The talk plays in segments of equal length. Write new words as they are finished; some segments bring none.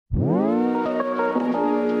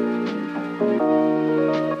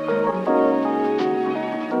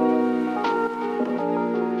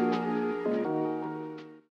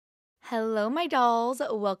Hello, my dolls.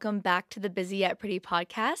 Welcome back to the Busy Yet Pretty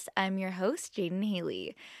podcast. I'm your host, Jaden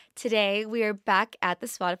Haley. Today, we are back at the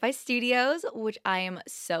Spotify studios, which I am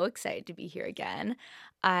so excited to be here again.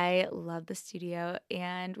 I love the studio,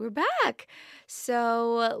 and we're back.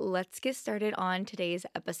 So, let's get started on today's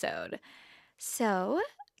episode. So,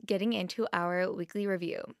 getting into our weekly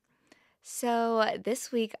review. So,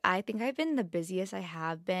 this week, I think I've been the busiest I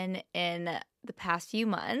have been in the past few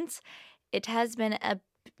months. It has been a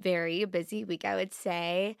very busy week, I would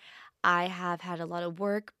say. I have had a lot of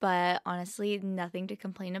work, but honestly, nothing to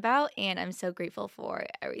complain about. And I'm so grateful for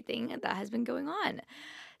everything that has been going on.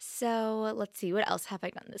 So let's see, what else have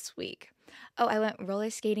I done this week? Oh, I went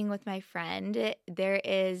roller skating with my friend. There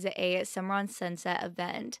is a Summer on Sunset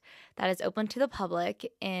event that is open to the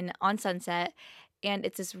public in on Sunset. And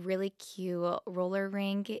it's this really cute roller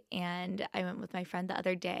rink. And I went with my friend the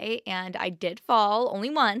other day, and I did fall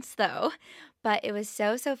only once though. But it was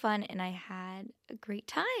so fun, and I had a great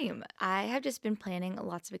time. I have just been planning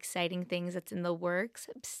lots of exciting things that's in the works.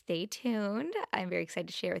 Stay tuned. I'm very excited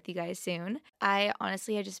to share with you guys soon. I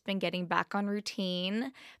honestly have just been getting back on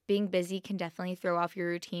routine. Being busy can definitely throw off your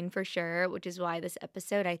routine for sure, which is why this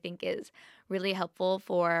episode I think is really helpful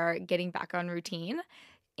for getting back on routine.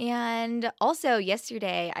 And also,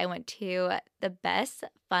 yesterday I went to the best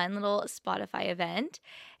fun little Spotify event.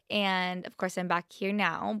 And of course, I'm back here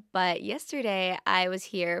now. But yesterday I was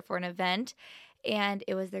here for an event, and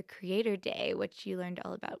it was their Creator Day, which you learned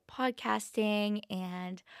all about podcasting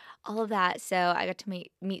and all of that. So I got to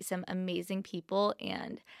meet some amazing people,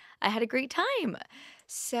 and I had a great time.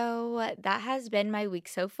 So that has been my week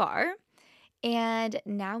so far. And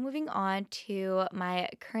now moving on to my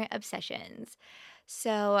current obsessions.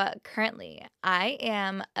 So currently, I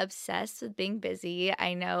am obsessed with being busy.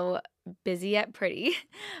 I know, busy yet pretty,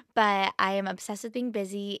 but I am obsessed with being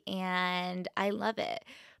busy and I love it.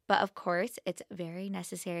 But of course, it's very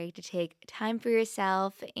necessary to take time for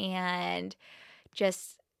yourself and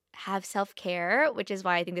just have self care, which is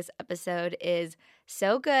why I think this episode is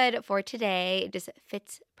so good for today. It just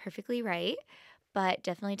fits perfectly right. But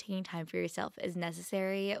definitely taking time for yourself is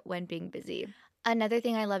necessary when being busy. Another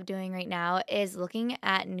thing I love doing right now is looking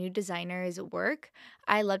at new designers' work.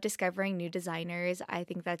 I love discovering new designers. I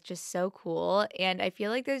think that's just so cool. And I feel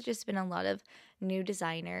like there's just been a lot of new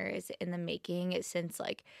designers in the making since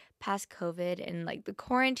like past COVID and like the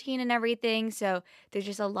quarantine and everything. So there's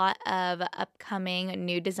just a lot of upcoming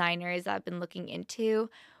new designers that I've been looking into,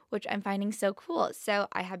 which I'm finding so cool. So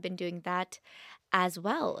I have been doing that as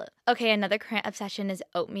well. Okay, another current obsession is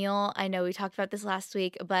oatmeal. I know we talked about this last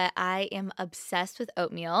week, but I am obsessed with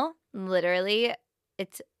oatmeal. Literally,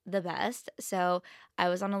 it's the best. So I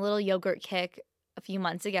was on a little yogurt kick a few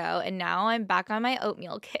months ago, and now I'm back on my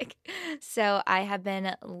oatmeal kick. So I have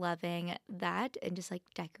been loving that and just like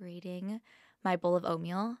decorating my bowl of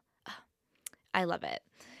oatmeal. I love it.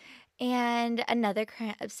 And another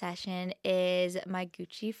current obsession is my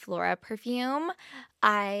Gucci Flora perfume.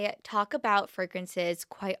 I talk about fragrances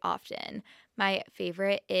quite often. My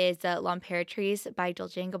favorite is the L'Imperatrice by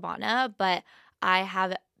Dolce & Gabbana, but I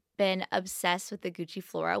have been obsessed with the Gucci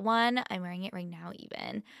Flora one. I'm wearing it right now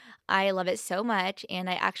even. I love it so much, and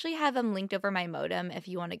I actually have them linked over my modem if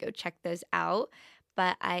you want to go check those out.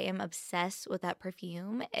 But I am obsessed with that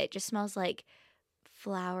perfume. It just smells like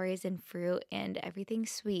flowers and fruit and everything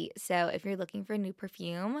sweet. So if you're looking for a new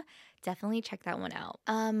perfume, definitely check that one out.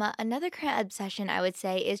 Another current obsession I would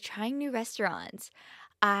say is trying new restaurants.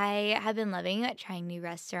 I have been loving trying new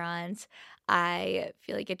restaurants. I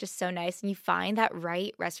feel like it's just so nice, and you find that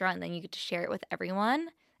right restaurant and then you get to share it with everyone.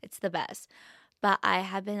 It's the best. But I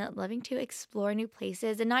have been loving to explore new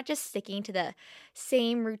places and not just sticking to the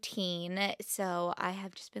same routine. So I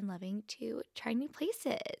have just been loving to try new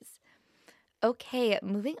places. Okay,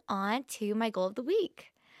 moving on to my goal of the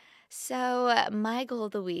week. So, my goal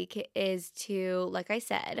of the week is to, like I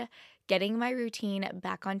said, getting my routine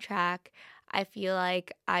back on track. I feel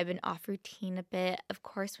like I've been off routine a bit. Of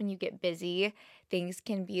course, when you get busy, things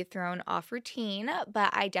can be thrown off routine,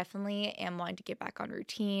 but I definitely am wanting to get back on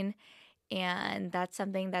routine. And that's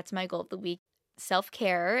something that's my goal of the week. Self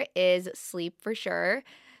care is sleep for sure.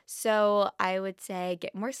 So I would say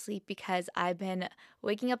get more sleep because I've been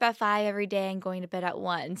waking up at 5 every day and going to bed at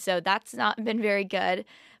 1. So that's not been very good,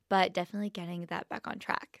 but definitely getting that back on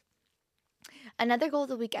track. Another goal of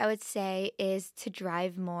the week I would say is to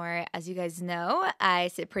drive more. As you guys know, I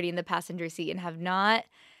sit pretty in the passenger seat and have not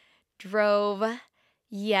drove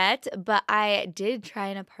yet, but I did try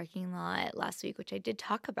in a parking lot last week, which I did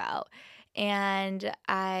talk about. And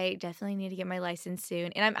I definitely need to get my license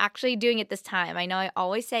soon. And I'm actually doing it this time. I know I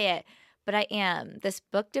always say it, but I am. This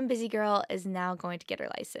booked and busy girl is now going to get her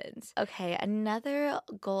license. Okay, another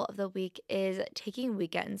goal of the week is taking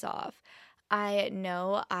weekends off. I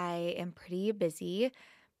know I am pretty busy,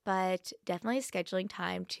 but definitely scheduling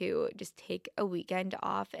time to just take a weekend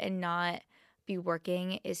off and not be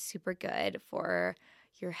working is super good for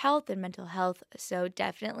your health and mental health. So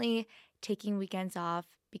definitely taking weekends off,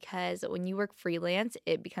 because when you work freelance,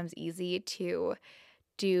 it becomes easy to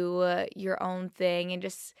do your own thing and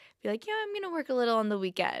just be like, yeah, I'm going to work a little on the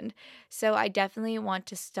weekend. So I definitely want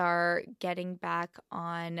to start getting back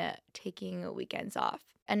on taking weekends off.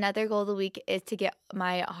 Another goal of the week is to get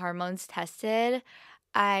my hormones tested.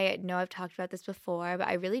 I know I've talked about this before, but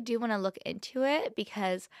I really do want to look into it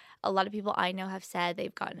because a lot of people I know have said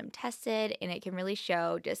they've gotten them tested and it can really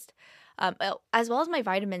show just, as well as my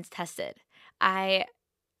vitamins tested. I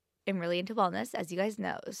am really into wellness, as you guys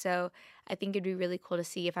know. So I think it'd be really cool to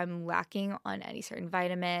see if I'm lacking on any certain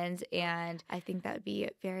vitamins, and I think that would be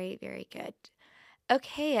very, very good.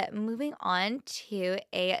 Okay, moving on to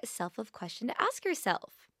a self-love question to ask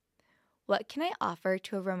yourself. What can I offer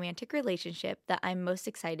to a romantic relationship that I'm most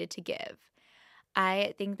excited to give?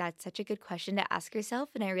 I think that's such a good question to ask yourself,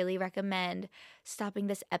 and I really recommend stopping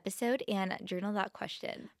this episode and journal that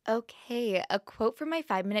question. Okay, a quote from my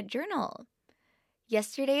 5-minute journal.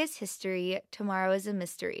 Yesterday is history, tomorrow is a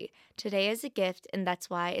mystery. Today is a gift, and that's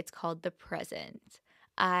why it's called the present.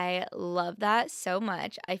 I love that so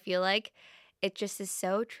much. I feel like it just is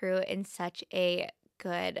so true and such a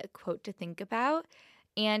good quote to think about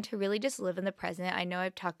and to really just live in the present. I know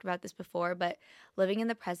I've talked about this before, but living in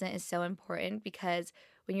the present is so important because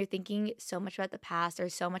when you're thinking so much about the past or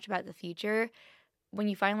so much about the future, when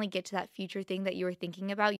you finally get to that future thing that you were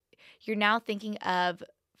thinking about, you're now thinking of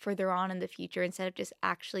further on in the future instead of just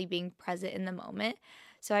actually being present in the moment.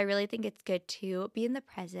 So I really think it's good to be in the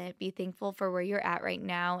present, be thankful for where you're at right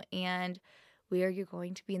now and where you're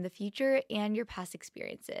going to be in the future and your past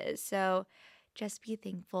experiences. So just be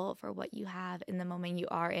thankful for what you have in the moment you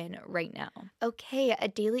are in right now. Okay, a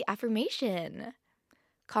daily affirmation.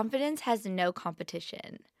 Confidence has no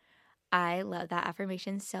competition. I love that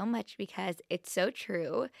affirmation so much because it's so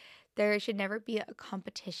true. There should never be a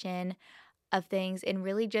competition of things, and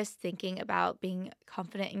really just thinking about being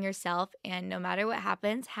confident in yourself, and no matter what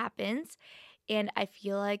happens, happens. And I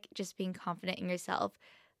feel like just being confident in yourself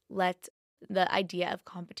lets the idea of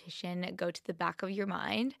competition go to the back of your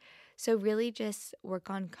mind. So really just work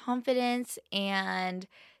on confidence and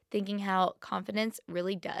thinking how confidence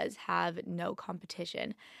really does have no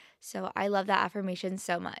competition. So I love that affirmation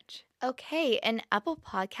so much. Okay, an Apple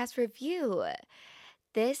Podcast review.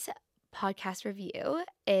 This podcast review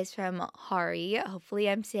is from Hari. Hopefully,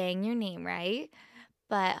 I'm saying your name right.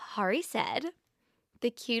 But Hari said, the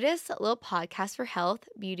cutest little podcast for health,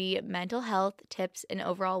 beauty, mental health, tips, and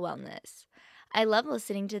overall wellness. I love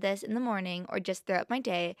listening to this in the morning or just throughout my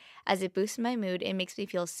day as it boosts my mood and makes me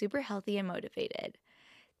feel super healthy and motivated.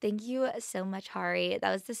 Thank you so much, Hari.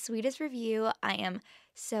 That was the sweetest review. I am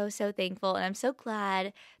so, so thankful, and I'm so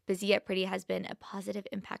glad Busy Yet Pretty has been a positive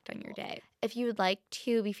impact on your day. If you would like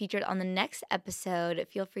to be featured on the next episode,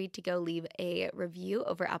 feel free to go leave a review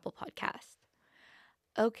over Apple Podcasts.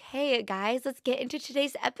 Okay, guys, let's get into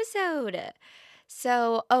today's episode.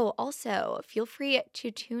 So, also feel free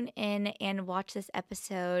to tune in and watch this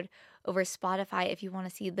episode over Spotify if you want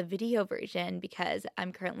to see the video version, because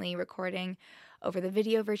I'm currently recording over the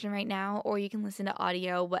video version right now, or you can listen to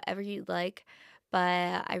audio, whatever you'd like.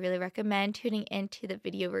 But I really recommend tuning into the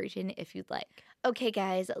video version if you'd like. Okay,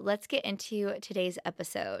 guys, let's get into today's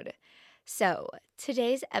episode. So,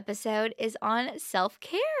 today's episode is on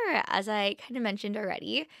self-care, as I kind of mentioned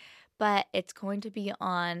already, but it's going to be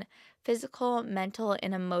on physical, mental,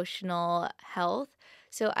 and emotional health.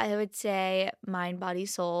 So, I would say mind, body,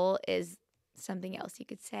 soul is something else you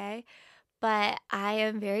could say. But I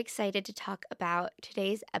am very excited to talk about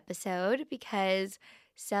today's episode because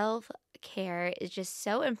self-care is just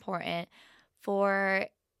so important for,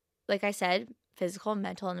 like I said, physical,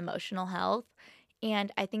 mental, and emotional health.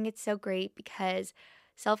 And I think it's so great because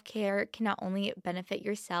self-care can not only benefit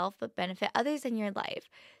yourself, but benefit others in your life.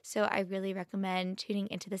 So I really recommend tuning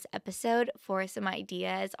into this episode for some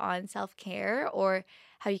ideas on self-care or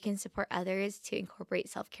how you can support others to incorporate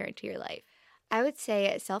self-care into your life. I would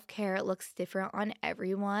say self-care looks different on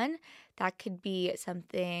everyone. That could be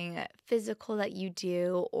something physical that you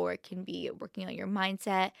do, or it can be working on your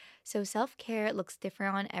mindset. So self-care looks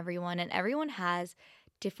different on everyone, and everyone has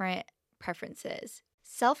different preferences.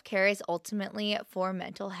 Self-care is ultimately for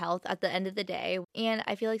mental health at the end of the day. And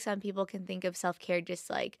I feel like some people can think of self-care just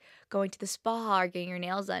like going to the spa or getting your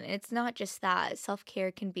nails done. And it's not just that.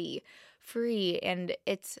 Self-care can be free, and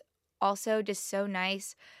it's also just so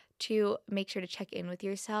nice to make sure to check in with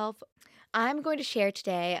yourself. I'm going to share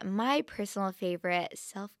today my personal favorite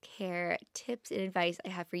self-care tips and advice I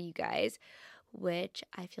have for you guys, which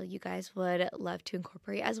I feel you guys would love to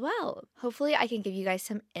incorporate as well. Hopefully, I can give you guys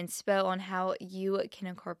some inspo on how you can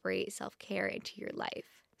incorporate self-care into your life.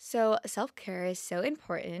 So, self-care is so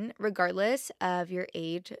important regardless of your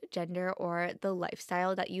age, gender, or the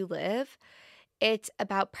lifestyle that you live. It's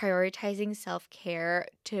about prioritizing self-care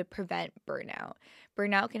to prevent burnout.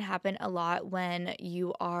 Burnout can happen a lot when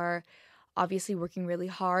you are obviously working really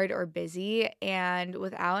hard or busy, and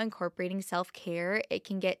without incorporating self-care, it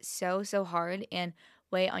can get so hard and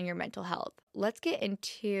weigh on your mental health. Let's get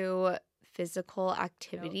into physical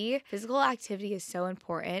activity. Physical activity is so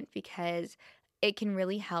important because it can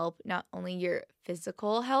really help not only your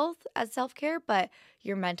physical health as self-care, but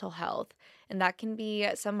your mental health. And that can be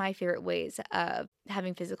some of my favorite ways of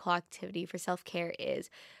having physical activity for self-care is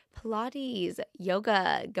Pilates,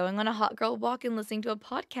 yoga, going on a hot girl walk and listening to a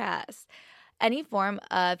podcast. Any form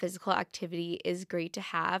of physical activity is great to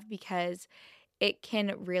have because it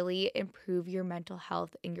can really improve your mental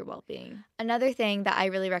health and your well-being. Another thing that I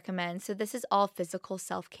really recommend, so this is all physical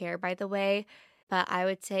self-care, by the way, but I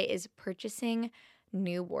would say is purchasing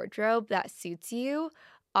new wardrobe that suits you.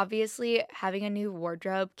 Obviously, having a new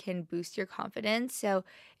wardrobe can boost your confidence. So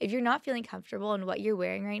if you're not feeling comfortable in what you're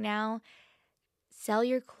wearing right now, sell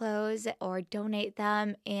your clothes or donate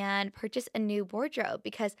them and purchase a new wardrobe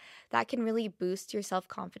because that can really boost your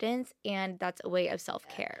self-confidence, and that's a way of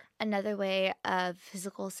self-care. Another way of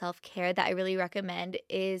physical self-care that I really recommend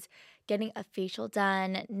is getting a facial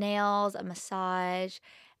done, nails, a massage,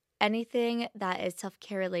 anything that is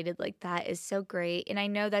self-care related like that is so great. And I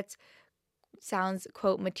know that sounds,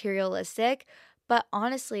 quote, materialistic, but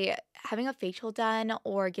honestly, having a facial done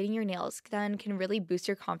or getting your nails done can really boost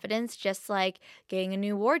your confidence, just like getting a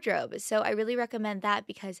new wardrobe. So I really recommend that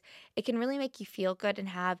because it can really make you feel good and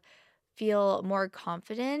feel more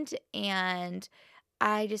confident. And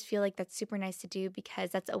I just feel like that's super nice to do because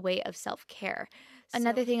that's a way of self-care.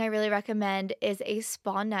 Another thing I really recommend is a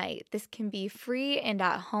spa night. This can be free and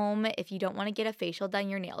at home. If you don't want to get a facial done,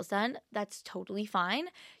 your nails done, that's totally fine.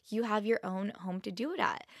 You have your own home to do it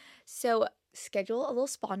at. So schedule a little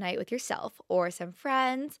spa night with yourself or some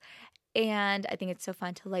friends. And I think it's so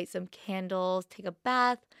fun to light some candles, take a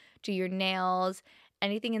bath, do your nails.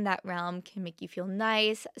 Anything in that realm can make you feel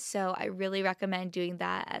nice. So I really recommend doing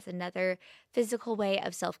that as another physical way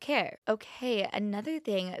of self-care. Okay, another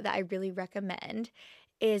thing that I really recommend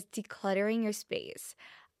is decluttering your space.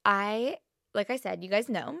 Like I said, you guys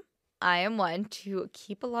know, I am one to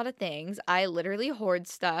keep a lot of things. I literally hoard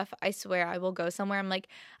stuff. I swear I will go somewhere. I'm like,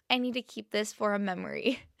 I need to keep this for a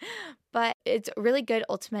memory. But it's really good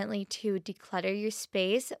ultimately to declutter your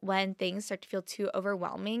space when things start to feel too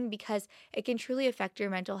overwhelming because it can truly affect your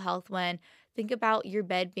mental health when think about your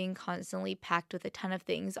bed being constantly packed with a ton of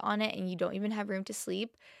things on it and you don't even have room to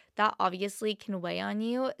sleep. That obviously can weigh on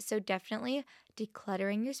you. So definitely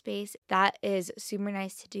decluttering your space. That is super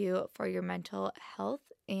nice to do for your mental health,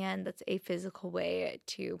 and that's a physical way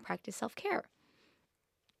to practice self-care.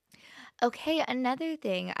 Okay, another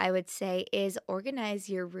thing I would say is organize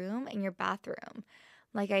your room and your bathroom.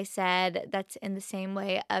 Like I said, that's in the same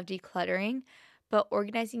way of decluttering, but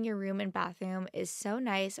organizing your room and bathroom is so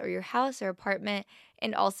nice, or your house or apartment,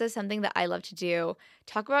 and also something that I love to do.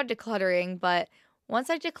 Talk about decluttering, but once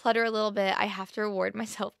I declutter a little bit, I have to reward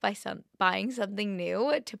myself by buying something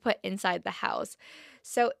new to put inside the house.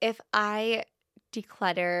 So if I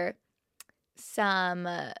declutter some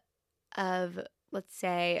of, let's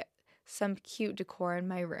say, some cute decor in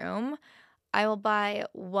my room, I will buy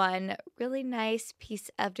one really nice piece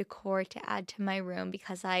of decor to add to my room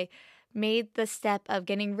because I made the step of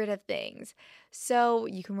getting rid of things. So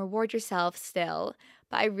you can reward yourself still,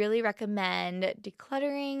 but I really recommend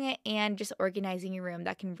decluttering and just organizing your room.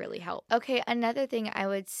 That can really help. Okay, another thing I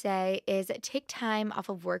would say is take time off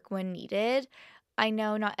of work when needed. I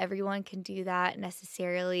know not everyone can do that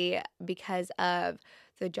necessarily because of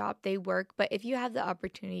the job they work, but if you have the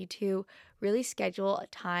opportunity to really schedule a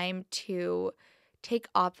time to take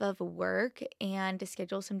off of work and to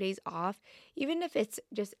schedule some days off, even if it's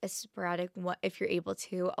just a sporadic one, if you're able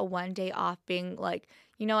to, a 1 day off being like,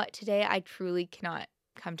 you know what, today I truly cannot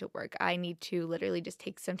come to work. I need to literally just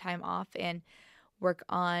take some time off and work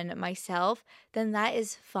on myself, then that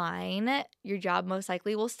is fine. Your job most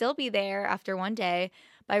likely will still be there after 1 day,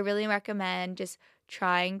 but I really recommend just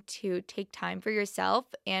trying to take time for yourself,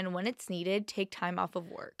 and when it's needed, take time off of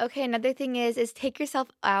work. Okay, another thing is take yourself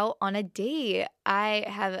out on a date. I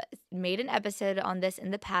have made an episode on this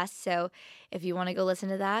in the past, so if you want to go listen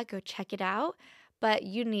to that, go check it out. but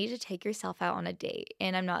you need to take yourself out on a date.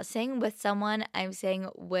 And I'm not saying with someone, I'm saying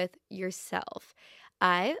with yourself.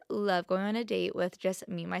 I love going on a date with just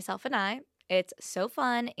me, myself, and I. It's so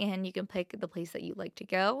fun, and you can pick the place that you like to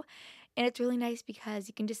go. And it's really nice because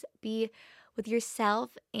you can just be with yourself.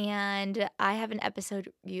 And I have an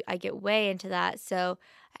episode, I get way into that. So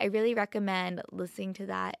I really recommend listening to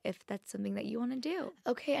that if that's something that you want to do.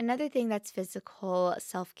 Okay, another thing that's physical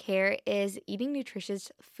self care is eating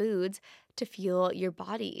nutritious foods to fuel your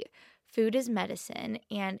body. Food is medicine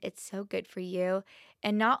and it's so good for you.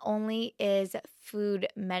 And not only is food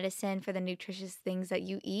medicine for the nutritious things that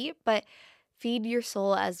you eat, but feed your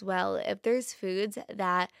soul as well. If there's foods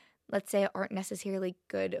that, let's say, aren't necessarily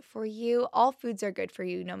good for you, all foods are good for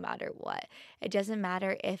you no matter what. It doesn't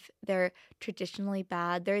matter if they're traditionally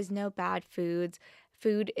bad. There is no bad foods.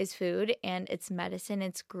 Food is food and it's medicine.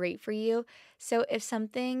 It's great for you. So if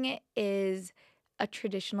something is a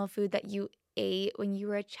traditional food that you ate when you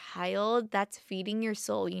were a child, that's feeding your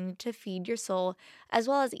soul. You need to feed your soul as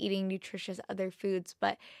well as eating nutritious other foods.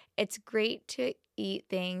 But it's great to eat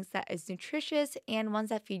things that is nutritious and ones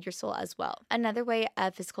that feed your soul as well. Another way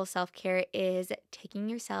of physical self-care is taking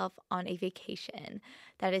yourself on a vacation.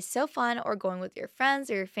 That is so fun, or going with your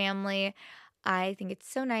friends or your family. I think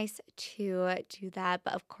it's so nice to do that,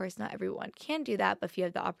 but of course not everyone can do that. But if you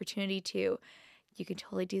have the opportunity to, you can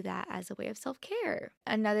totally do that as a way of self-care.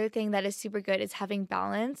 Another thing that is super good is having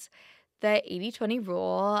balance. The 80-20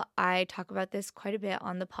 rule, I talk about this quite a bit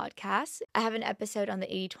on the podcast. I have an episode on the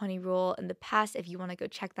 80-20 rule in the past if you want to go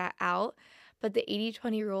check that out. But the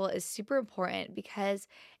 80-20 rule is super important because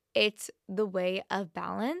it's the way of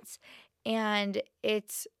balance and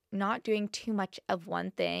it's not doing too much of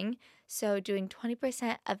one thing. So doing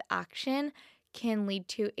 20% of action can lead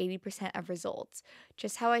to 80% of results.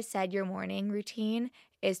 Just how I said, your morning routine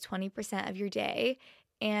is 20% of your day.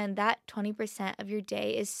 And that 20% of your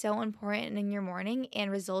day is so important in your morning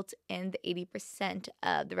and results in the 80%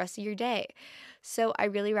 of the rest of your day. So I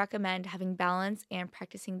really recommend having balance and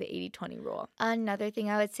practicing the 80-20 rule. Another thing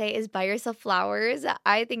I would say is buy yourself flowers.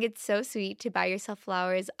 I think it's so sweet to buy yourself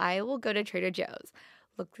flowers. I will go to Trader Joe's,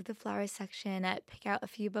 look through the flower section, pick out a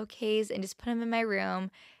few bouquets, and just put them in my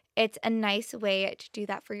room. It's a nice way to do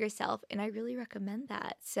that for yourself, and I really recommend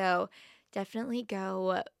that. So definitely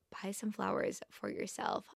go buy some flowers for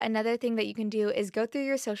yourself. Another thing that you can do is go through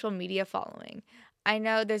your social media following. I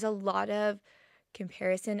know there's a lot of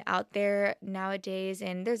comparison out there nowadays,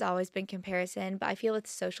 and there's always been comparison, but I feel with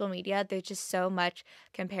social media, there's just so much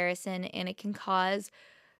comparison and it can cause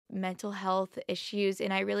mental health issues.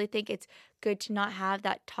 And I really think it's good to not have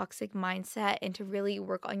that toxic mindset and to really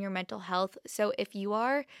work on your mental health. So if you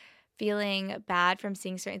are feeling bad from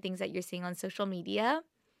seeing certain things that you're seeing on social media,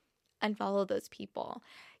 unfollow those people.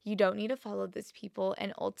 You don't need to follow those people,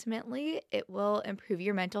 and ultimately it will improve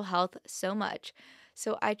your mental health so much.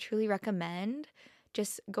 So I truly recommend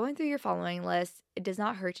just going through your following list. It does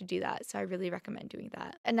not hurt to do that. So I really recommend doing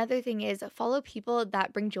that. Another thing is follow people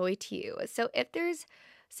that bring joy to you. So if there's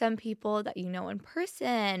some people that you know in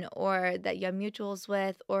person or that you have mutuals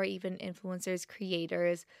with, or even influencers,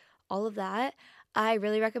 creators, all of that, I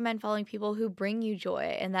really recommend following people who bring you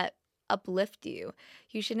joy and that uplift you.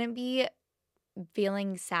 You shouldn't be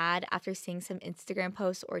feeling sad after seeing some Instagram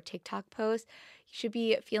posts or TikTok posts. You should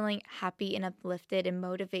be feeling happy and uplifted and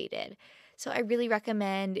motivated. So I really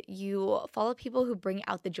recommend you follow people who bring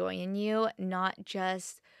out the joy in you, not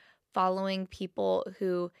just following people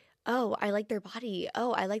who, oh, I like their body.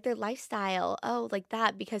 Oh, I like their lifestyle. Oh, like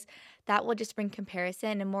that, because that will just bring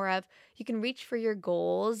comparison and more of, you can reach for your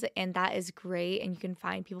goals and that is great and you can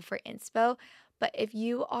find people for inspo. But if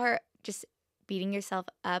you are just beating yourself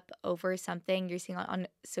up over something you're seeing on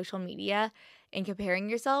social media and comparing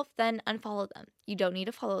yourself, then unfollow them. You don't need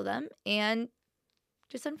to follow them and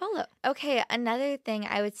just unfollow. Okay, another thing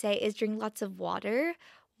I would say is drink lots of water.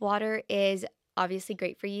 Water is obviously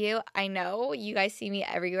great for you. I know you guys see me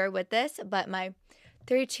everywhere with this, but my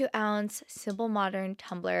 32-ounce Simple Modern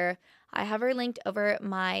tumbler, I have her linked over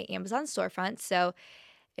my Amazon storefront. So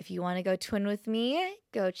if you want to go twin with me,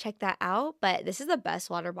 go check that out. But this is the best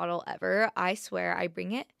water bottle ever. I swear I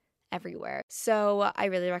bring it everywhere. So I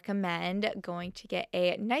really recommend going to get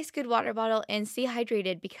a nice, good water bottle and stay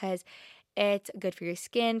hydrated because it's good for your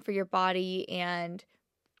skin, for your body, and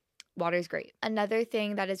water is great. Another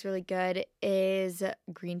thing that is really good is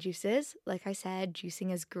green juices. Like I said,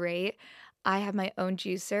 juicing is great. I have my own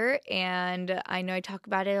juicer and I know I talk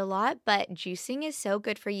about it a lot, but juicing is so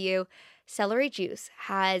good for you. Celery juice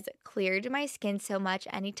has cleared my skin so much.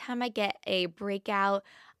 Anytime I get a breakout,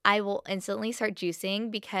 I will instantly start juicing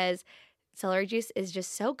because celery juice is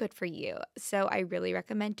just so good for you. So I really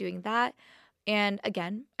recommend doing that. And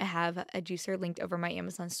again, I have a juicer linked over my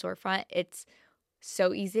Amazon storefront. It's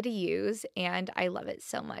so easy to use and I love it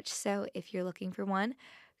so much. So if you're looking for one,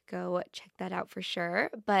 go check that out for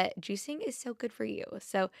sure. But juicing is so good for you.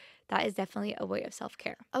 So that is definitely a way of self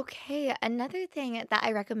care. Okay, another thing that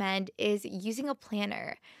I recommend is using a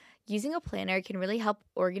planner. Using a planner can really help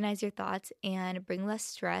organize your thoughts and bring less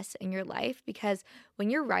stress in your life because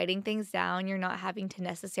when you're writing things down, you're not having to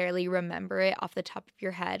necessarily remember it off the top of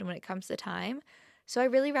your head when it comes to time. So I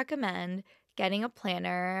really recommend getting a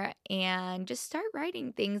planner and just start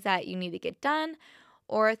writing things that you need to get done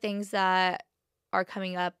or things that are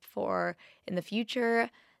coming up for in the future.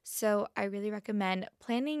 So I really recommend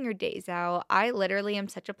planning your days out. I literally am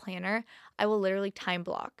such a planner. I will literally time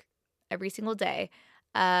block every single day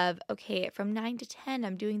of okay, from 9 to 10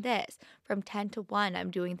 I'm doing this. From 10 to 1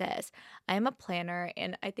 I'm doing this. I am a planner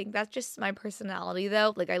and I think that's just my personality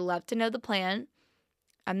though. Like I love to know the plan.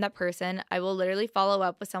 I'm that person. I will literally follow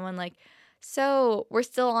up with someone like, so we're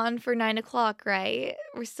still on for 9 o'clock, right?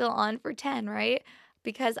 We're still on for 10, right?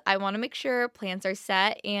 Because I want to make sure plans are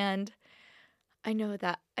set. And I know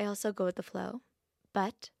that I also go with the flow,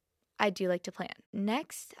 but I do like to plan.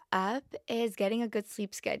 Next up is getting a good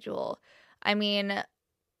sleep schedule. I mean,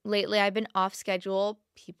 lately I've been off schedule.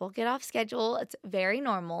 People get off schedule. It's very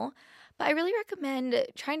normal. But I really recommend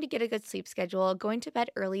trying to get a good sleep schedule. Going to bed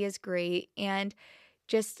early is great. And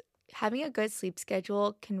just having a good sleep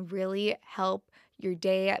schedule can really help your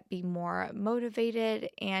day be more motivated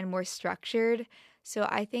and more structured. So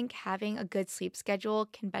I think having a good sleep schedule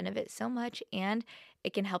can benefit so much and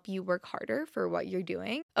it can help you work harder for what you're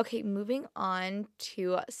doing. Okay, moving on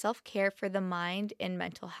to self care for the mind and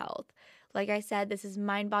mental health. Like I said, this is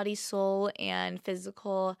mind, body, soul, and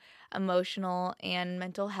physical, emotional, and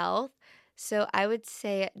mental health. So I would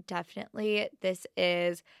say definitely this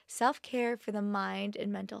is self care for the mind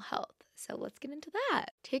and mental health. So let's get into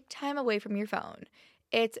that. Take time away from your phone.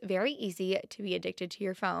 It's very easy to be addicted to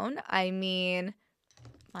your phone. I mean,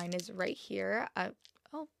 mine is right here.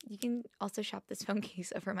 Oh, you can also shop this phone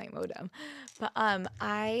case over my modem. But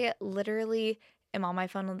I literally am on my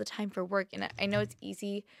phone all the time for work, and I know it's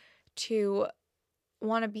easy to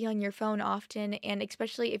want to be on your phone often, and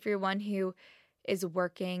especially if you're one who is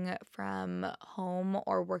working from home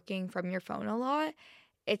or working from your phone a lot,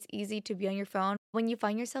 it's easy to be on your phone. When you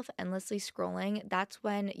find yourself endlessly scrolling, that's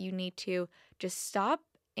when you need to just stop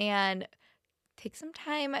and take some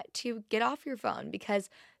time to get off your phone because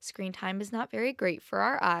screen time is not very great for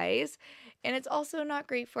our eyes and it's also not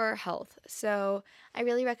great for our health. So, I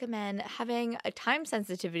really recommend having a time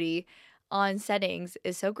sensitivity on settings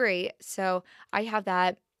is so great. So, I have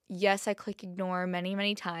that. Yes, I click ignore many,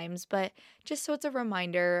 many times, but just so it's a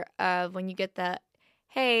reminder of when you get that,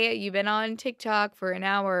 hey, you've been on TikTok for an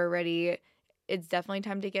hour already. It's definitely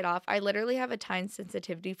time to get off. I literally have a time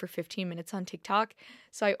sensitivity for 15 minutes on TikTok,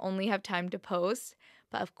 so I only have time to post.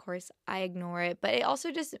 But of course, I ignore it. But it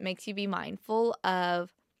also just makes you be mindful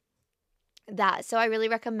of that. So I really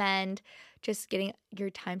recommend just getting your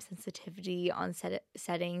time sensitivity on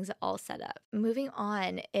settings all set up. Moving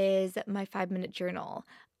on is my 5 minute journal.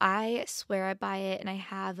 I swear I buy it and I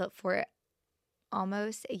have for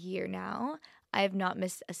almost a year now. I have not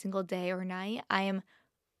missed a single day or night. I am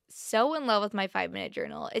so in love with my 5 minute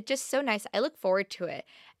journal. It's just so nice. I look forward to it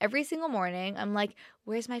every single morning. I'm like,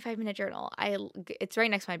 where's my 5 minute journal? It's right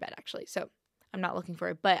next to my bed actually. So I'm not looking for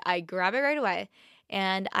it, but I grab it right away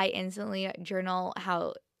and I instantly journal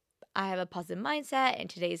how I have a positive mindset and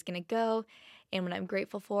today's going to go and what I'm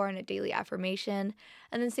grateful for and a daily affirmation.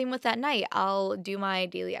 And then same with that night, I'll do my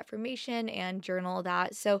daily affirmation and journal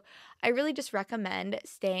that. So I really just recommend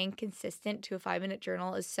staying consistent to a 5 minute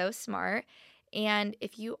journal is so smart. And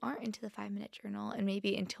if you aren't into the 5 minute journal and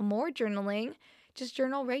maybe into more journaling, just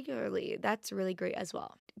journal regularly. That's really great as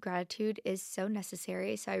well. Gratitude is so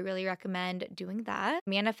necessary, so I really recommend doing that.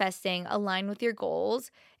 Manifesting, align with your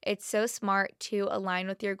goals. It's so smart to align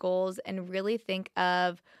with your goals and really think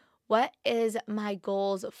of what is my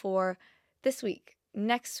goals for this week,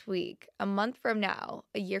 next week, a month from now,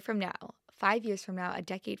 a year from now, 5 years from now, a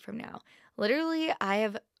decade from now. Literally, I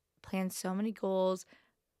have planned so many goals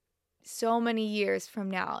so many years from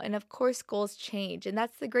now. And of course, goals change. And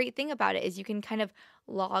that's the great thing about it is you can kind of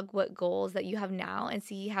log what goals that you have now and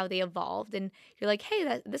see how they evolved. And you're like,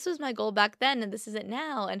 hey, this was my goal back then and this is it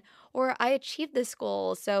now. And or I achieved this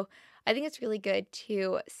goal. So I think it's really good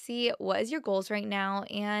to see what is your goals right now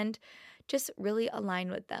and just really align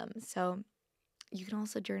with them. So you can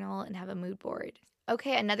also journal and have a mood board.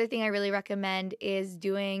 Okay, another thing I really recommend is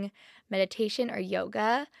doing meditation or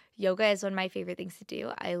yoga. Yoga is one of my favorite things to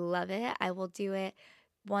do. I love it. I will do it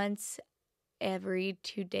once every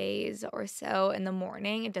 2 days or so in the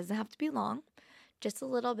morning. It doesn't have to be long, just a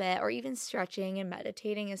little bit, or even stretching and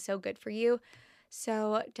meditating is so good for you.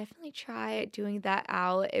 So definitely try doing that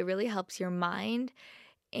out. It really helps your mind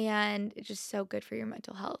and it's just so good for your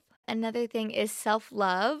mental health. Another thing is self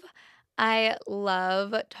love. I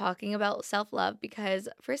love talking about self love because,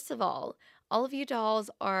 first of all of you dolls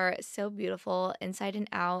are so beautiful inside and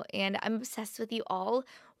out, and I'm obsessed with you all.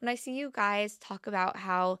 When I see you guys talk about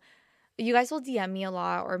how you guys will DM me a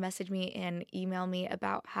lot or message me and email me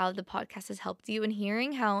about how the podcast has helped you, and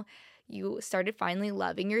hearing how you started finally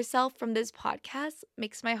loving yourself from this podcast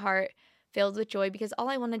makes my heart filled with joy because all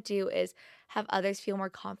I want to do is have others feel more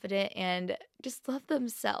confident and just love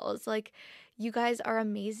themselves. Like, you guys are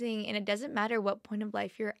amazing, and it doesn't matter what point of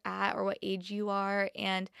life you're at or what age you are.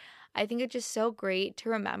 And I think it's just so great to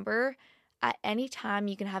remember at any time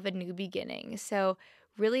you can have a new beginning. So,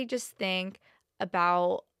 really just think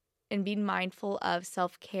about and being mindful of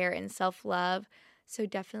self-care and self-love. So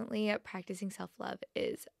definitely practicing self-love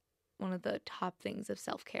is one of the top things of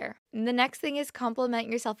self-care. And the next thing is compliment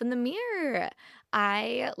yourself in the mirror.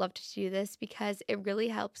 I love to do this because it really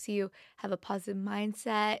helps you have a positive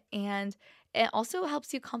mindset and it also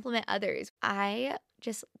helps you compliment others. I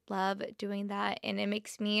just love doing that and it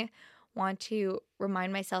makes me want to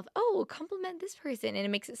remind myself, oh, compliment this person. And it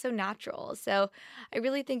makes it so natural. So I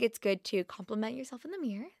really think it's good to compliment yourself in the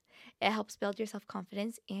mirror. It helps build your self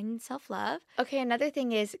confidence and self love. Okay, another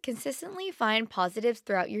thing is consistently find positives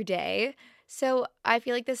throughout your day. So I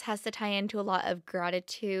feel like this has to tie into a lot of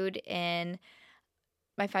gratitude in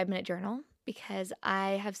my 5 minute journal because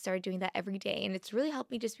I have started doing that every day. And it's really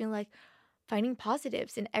helped me just being like, finding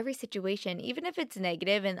positives in every situation, even if it's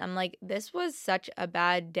negative and I'm like, this was such a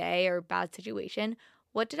bad day or bad situation.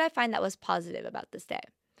 What did I find that was positive about this day?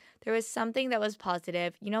 There was something that was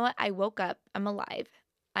positive. You know what? I woke up. I'm alive.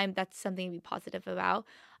 That's something to be positive about.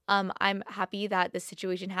 I'm happy that this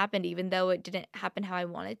situation happened, even though it didn't happen how I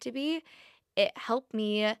wanted it to be. It helped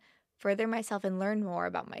me further myself and learn more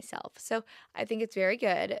about myself. So I think it's very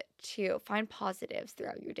good to find positives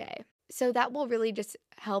throughout your day. So that will really just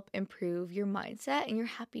help improve your mindset and your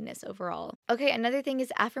happiness overall. Okay, another thing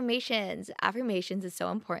is affirmations. Affirmations is so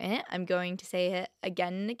important. I'm going to say it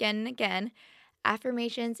again and again and again.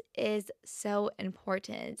 Affirmations is so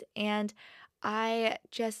important. And I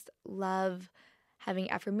just love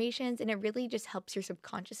having affirmations, and it really just helps your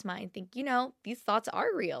subconscious mind think, these thoughts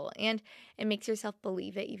are real, and it makes yourself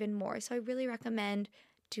believe it even more. So I really recommend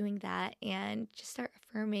doing that and just start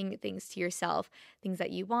affirming things to yourself, things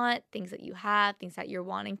that you want, things that you have, things that you're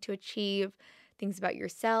wanting to achieve, things about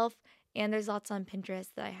yourself. And there's lots on Pinterest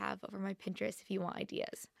that I have over my Pinterest if you want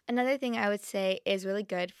ideas. Another thing I would say is really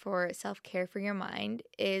good for self-care for your mind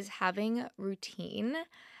is having routine.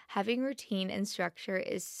 Having routine and structure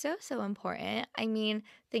is so, so important. I mean,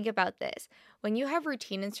 think about this. When you have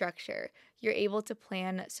routine and structure, you're able to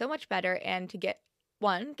plan so much better and to get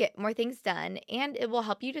more things done, and it will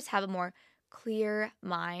help you just have a more clear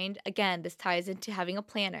mind. Again, this ties into having a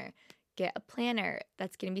planner. Get a planner.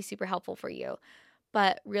 That's going to be super helpful for you.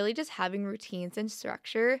 But really just having routines and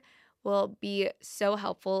structure will be so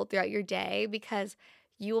helpful throughout your day because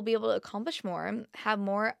you will be able to accomplish more, have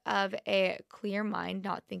more of a clear mind,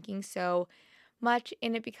 not thinking so much,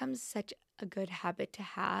 and it becomes such a good habit to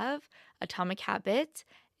have. Atomic Habits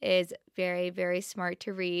is very, very smart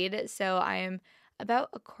to read. So I am about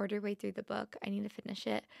a quarter way through the book. I need to finish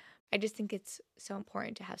it. I just think it's so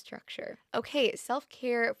important to have structure. Okay,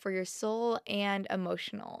 self-care for your soul and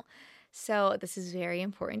emotional. So this is very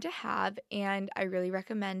important to have, and I really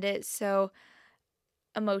recommend it. So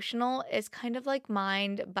emotional is kind of like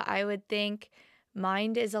mind, but I would think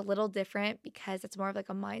mind is a little different because it's more of like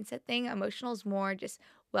a mindset thing. Emotional is more just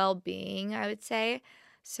well-being, I would say.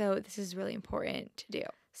 So this is really important to do.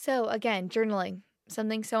 So again, journaling,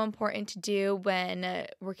 something so important to do when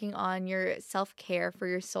working on your self-care for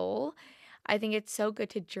your soul. I think it's so good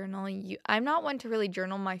to journal. I'm not one to really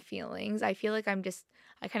journal my feelings. I feel like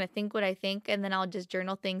I kind of think what I think, and then I'll just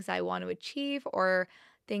journal things I want to achieve or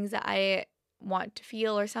things that I want to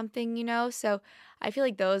feel or something. So I feel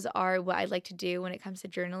like those are what I like to do when it comes to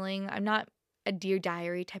journaling. I'm not a Dear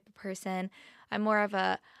Diary type of person. I'm more of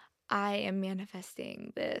I am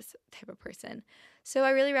manifesting this type of person. So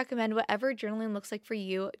I really recommend whatever journaling looks like for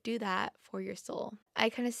you, do that for your soul.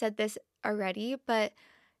 I kind of said this already, but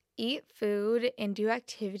eat food and do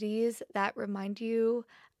activities that remind you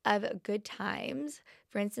of good times.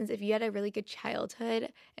 For instance, if you had a really good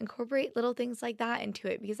childhood, incorporate little things like that into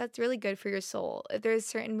it because that's really good for your soul. If there's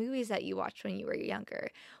certain movies that you watched when you were younger,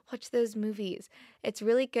 watch those movies. It's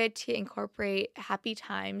really good to incorporate happy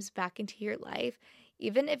times back into your life.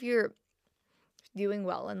 Even if you're doing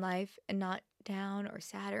well in life and not down or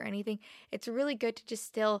sad or anything, it's really good to just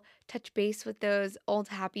still touch base with those old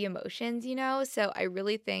happy emotions, you know? So I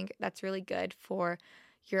really think that's really good for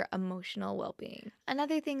your emotional well being.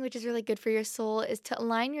 Another thing which is really good for your soul is to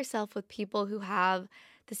align yourself with people who have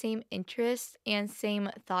the same interests and same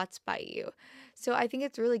thoughts by you. So I think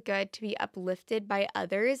it's really good to be uplifted by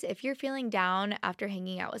others. If you're feeling down after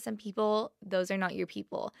hanging out with some people, those are not your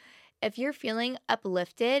people. If you're feeling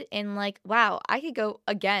uplifted and like, wow, I could go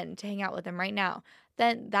again to hang out with them right now,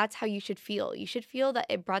 then that's how you should feel. You should feel that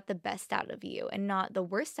it brought the best out of you and not the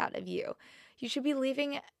worst out of you. You should be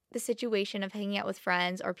leaving the situation of hanging out with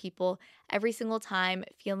friends or people every single time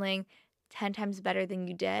feeling 10 times better than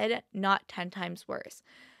you did, not 10 times worse.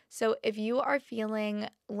 So if you are feeling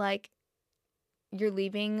like you're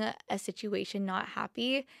leaving a situation not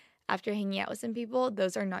happy after hanging out with some people,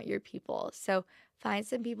 those are not your people. So find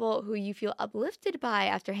some people who you feel uplifted by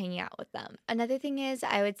after hanging out with them. Another thing is,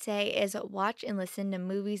 I would say, is watch and listen to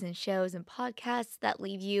movies and shows and podcasts that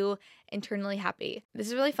leave you internally happy. This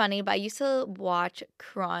is really funny, but I used to watch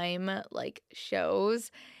crime like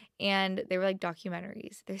shows and they were like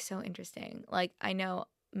documentaries. They're so interesting. Like, I know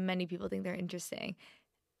many people think they're interesting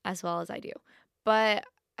as well as I do, but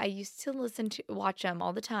I used to watch them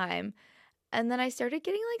all the time. And then I started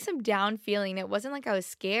getting like some down feeling. It wasn't like I was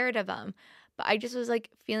scared of them, but I just was like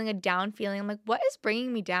feeling a down feeling. I'm like, what is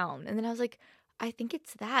bringing me down? And then I was like, I think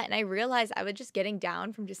it's that. And I realized I was just getting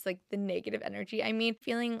down from just like the negative energy. I mean,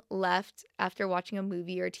 feeling left after watching a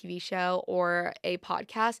movie or a TV show or a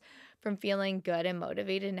podcast from feeling good and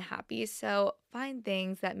motivated and happy. So find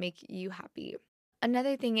things that make you happy.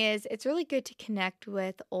 Another thing is, it's really good to connect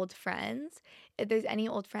with old friends. If there's any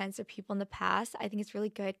old friends or people in the past, I think it's really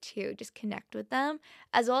good to just connect with them,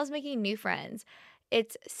 as well as making new friends.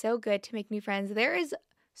 It's so good to make new friends. There is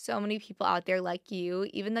so many people out there like you,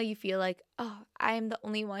 even though you feel like, oh, I am the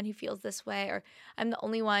only one who feels this way, or I'm the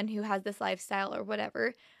only one who has this lifestyle, or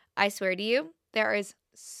whatever. I swear to you, there is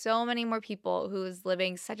so many more people who's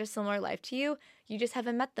living such a similar life to you. You just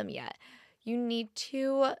haven't met them yet. You need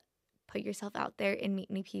to put yourself out there and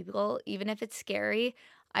meet new people, even if it's scary.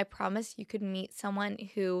 I promise you could meet someone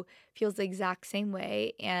who feels the exact same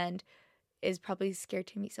way and is probably scared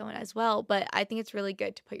to meet someone as well. But I think it's really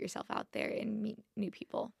good to put yourself out there and meet new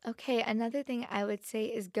people. Okay, another thing I would say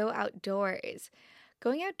is go outdoors.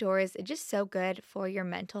 Going outdoors is just so good for your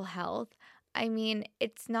mental health. I mean,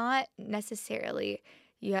 it's not necessarily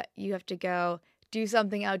you have to go do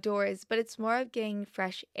something outdoors, but it's more of getting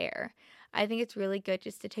fresh air. I think it's really good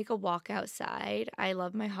just to take a walk outside. I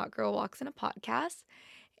love my Hot Girl Walks in a podcast.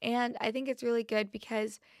 And I think it's really good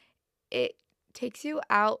because it takes you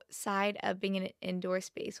outside of being in an indoor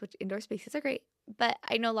space, which indoor spaces are great. But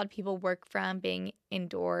I know a lot of people work from being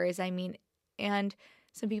indoors. I mean, and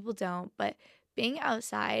some people don't. But being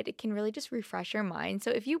outside can really just refresh your mind.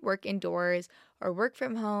 So if you work indoors or work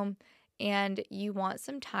from home and you want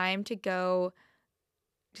some time to go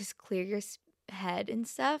just clear your head and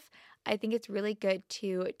stuff, I think it's really good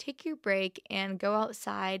to take your break and go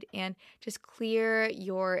outside and just clear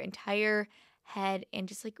your entire head and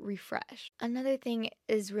just like refresh. Another thing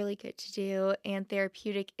is really good to do and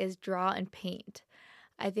therapeutic is draw and paint.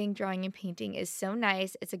 I think drawing and painting is so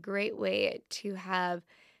nice. It's a great way to have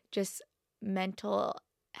just mental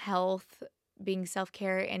health, being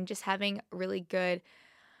self-care, and just having really good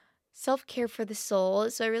self-care for the soul.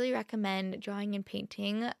 So I really recommend drawing and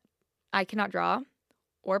painting. I cannot draw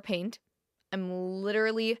or paint. I'm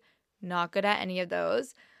literally not good at any of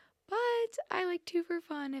those, but I like to for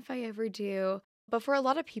fun if I ever do. But for a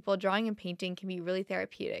lot of people, drawing and painting can be really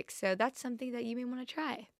therapeutic, so that's something that you may want to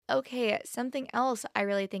try. Okay, something else I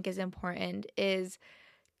really think is important is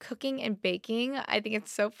cooking and baking. I think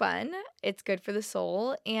it's so fun. It's good for the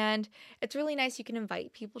soul, and it's really nice. You can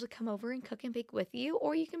invite people to come over and cook and bake with you,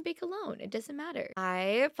 or you can bake alone. It doesn't matter.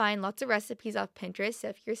 I find lots of recipes off Pinterest, so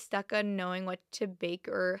if you're stuck on knowing what to bake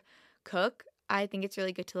or cook, I think it's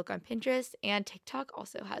really good to look on Pinterest, and TikTok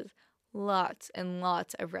also has lots and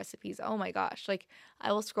lots of recipes. Oh my gosh, like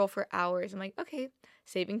I will scroll for hours. I'm like, okay,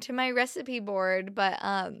 saving to my recipe board, but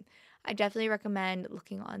I definitely recommend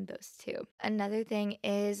looking on those too. Another thing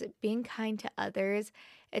is being kind to others.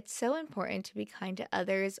 It's so important to be kind to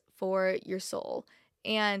others for your soul.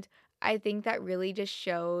 And I think that really just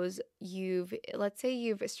shows let's say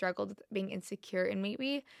you've struggled with being insecure, and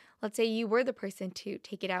maybe, let's say you were the person to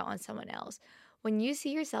take it out on someone else. When you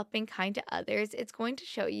see yourself being kind to others, it's going to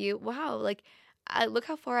show you, wow, like, look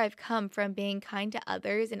how far I've come from being kind to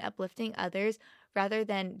others and uplifting others rather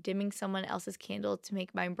than dimming someone else's candle to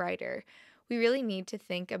make mine brighter. We really need to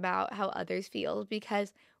think about how others feel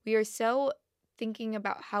because we are so thinking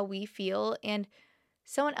about how we feel, and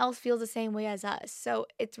someone else feels the same way as us. So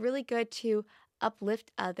it's really good to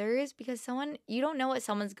uplift others because you don't know what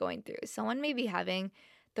someone's going through. Someone may be having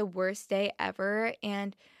the worst day ever,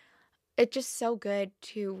 and it's just so good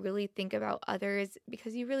to really think about others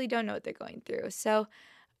because you really don't know what they're going through. So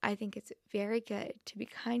I think it's very good to be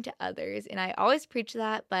kind to others. And I always preach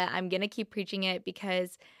that, but I'm going to keep preaching it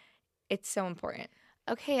because it's so important.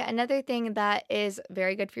 Okay, another thing that is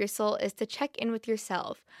very good for your soul is to check in with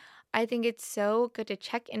yourself. I think it's so good to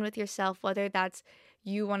check in with yourself, whether that's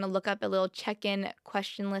you want to look up a little check in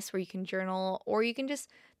question list where you can journal, or you can just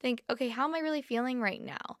think, okay, how am I really feeling right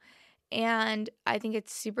now? And I think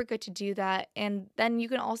it's super good to do that. And then you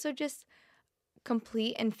can also just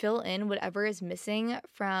complete and fill in whatever is missing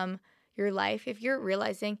from your life. If you're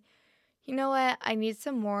realizing, you know what, I need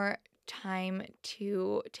some more time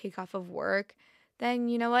to take off of work, then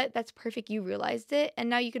you know what, that's perfect. You realized it. And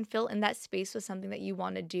now you can fill in that space with something that you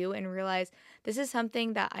want to do and realize this is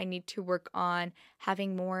something that I need to work on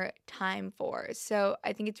having more time for. So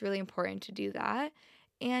I think it's really important to do that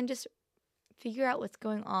and just figure out what's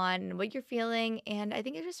going on and what you're feeling. And I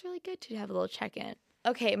think it's just really good to have a little check in.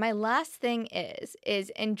 Okay, my last thing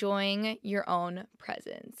is enjoying your own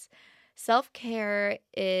presence. Self-care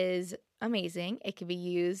is amazing. It can be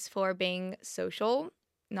used for being social,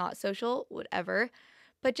 not social, whatever.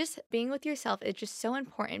 But just being with yourself is just so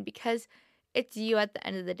important because it's you at the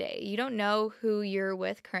end of the day. You don't know who you're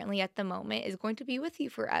with currently at the moment is going to be with you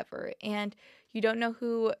forever. And you don't know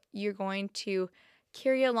who you're going to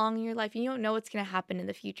carry along in your life. You don't know what's going to happen in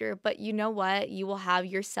the future, but you know what? You will have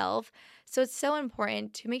yourself. So it's so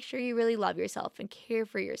important to make sure you really love yourself and care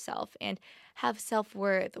for yourself and have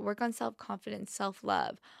self-worth, work on self-confidence,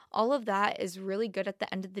 self-love. All of that is really good at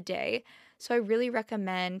the end of the day. So I really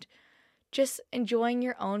recommend just enjoying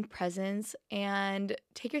your own presence and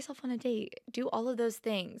take yourself on a date. Do all of those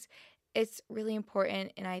things. It's really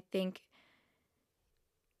important, and I think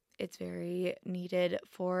it's very needed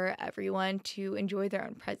for everyone to enjoy their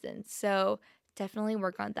own presence. So definitely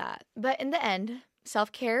work on that. But in the end,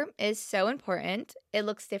 self-care is so important. It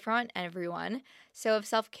looks different on everyone. So if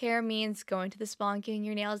self-care means going to the spa and getting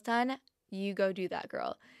your nails done, you go do that,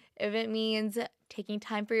 girl. If it means taking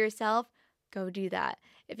time for yourself, go do that.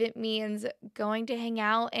 If it means going to hang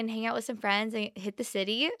out with some friends and hit the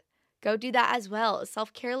city, go do that as well.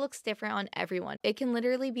 Self-care looks different on everyone. It can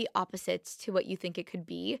literally be opposites to what you think it could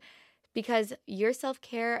be because your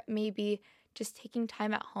self-care may be just taking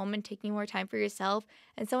time at home and taking more time for yourself,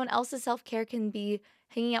 and someone else's self-care can be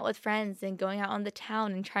hanging out with friends and going out on the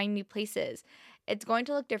town and trying new places. It's going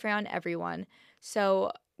to look different on everyone.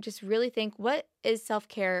 So just really think, what is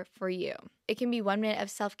self-care for you? It can be 1 minute of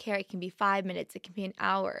self-care. It can be 5 minutes. It can be an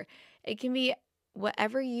hour. It can be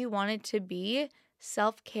whatever you want it to be.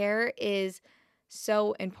 Self-care is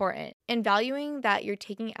so important. And valuing that you're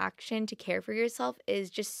taking action to care for yourself is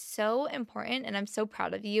just so important. And I'm so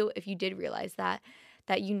proud of you if you did realize that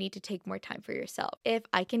you need to take more time for yourself. If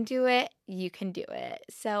I can do it, you can do it.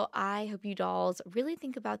 So I hope you dolls really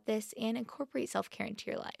think about this and incorporate self-care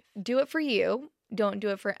into your life. Do it for you. Don't do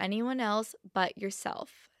it for anyone else but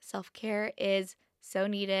yourself. Self-care is so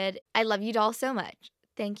needed. I love you dolls so much.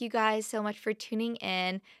 Thank you guys so much for tuning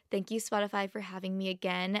in. Thank you, Spotify, for having me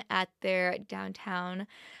again at their downtown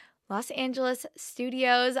Los Angeles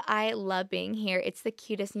studios. I love being here. It's the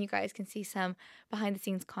cutest, and you guys can see some behind the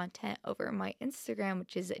scenes content over my Instagram,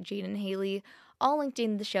 which is Jaden Haley, all linked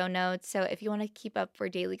in the show notes. So if you want to keep up for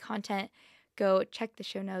daily content, go check the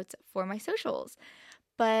show notes for my socials.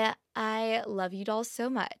 But I love you dolls so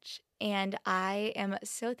much, and I am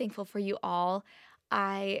so thankful for you all.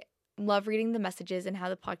 I love reading the messages and how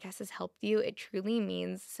the podcast has helped you. It truly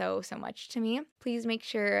means so much to me. Please make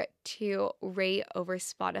sure to rate over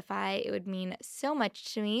Spotify. It would mean so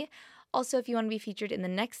much to me. Also, if you want to be featured in the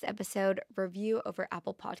next episode, review over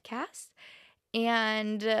Apple Podcasts.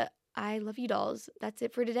 And I love you dolls. That's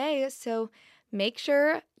it for today. So make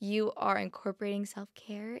sure you are incorporating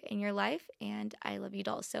self-care in your life, and I love you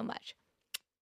dolls so much.